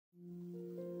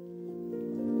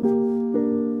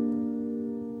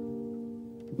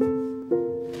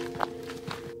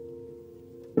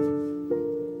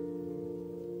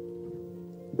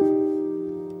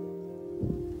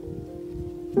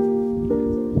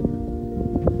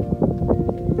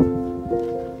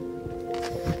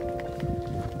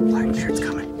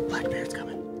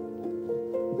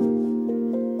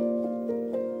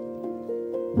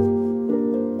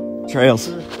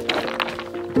trails.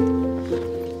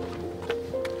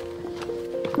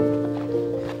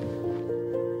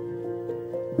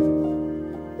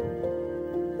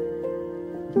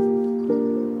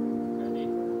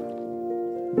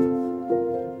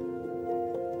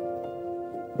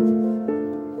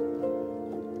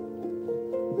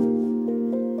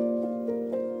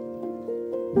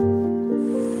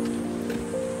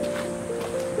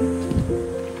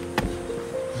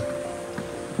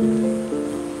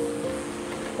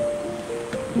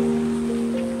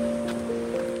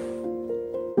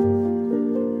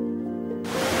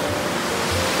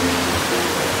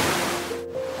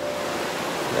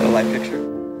 A light picture.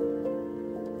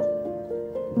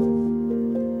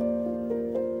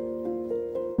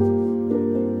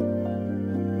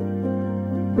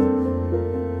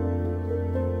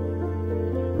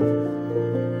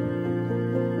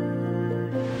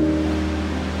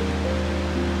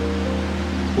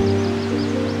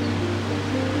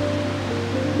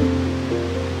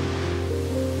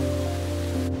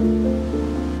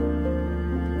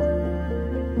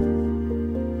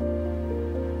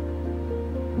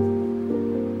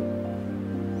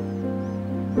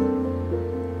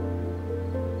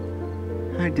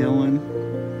 Hi, Dylan.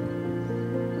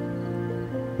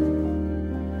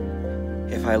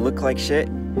 If I look like shit,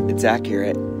 it's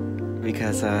accurate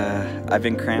because I've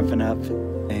been cramping up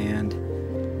and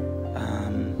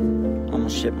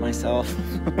almost shit myself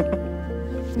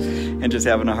and just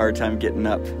having a hard time getting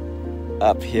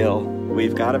uphill.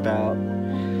 We've got about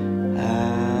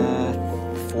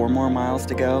 4 more miles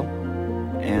to go,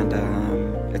 and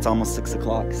it's almost 6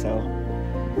 o'clock, so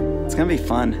it's gonna be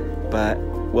fun, but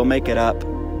we'll make it up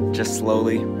just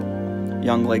slowly.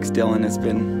 Young Legs Dylan has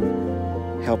been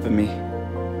helping me.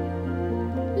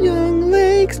 Young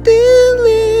Legs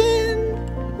Dylan.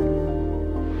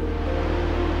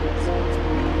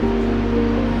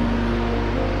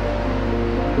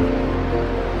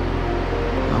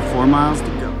 About 4 miles to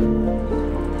go.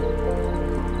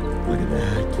 Look at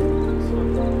that.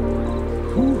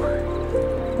 Whew.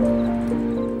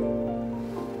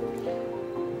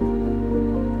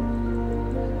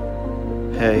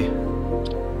 Hey,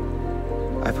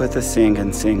 I put the sing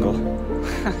in single.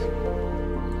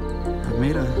 I've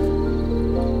made a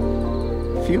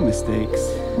few mistakes,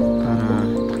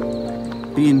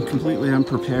 but being completely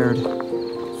unprepared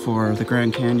for the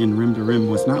Grand Canyon rim to rim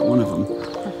was not one of them.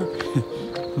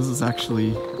 This is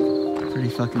actually pretty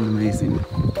fucking amazing.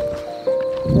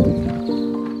 Well,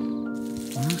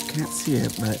 I can't see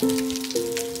it, but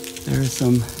there are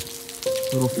some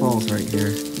little falls right here.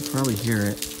 You can probably hear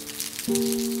it.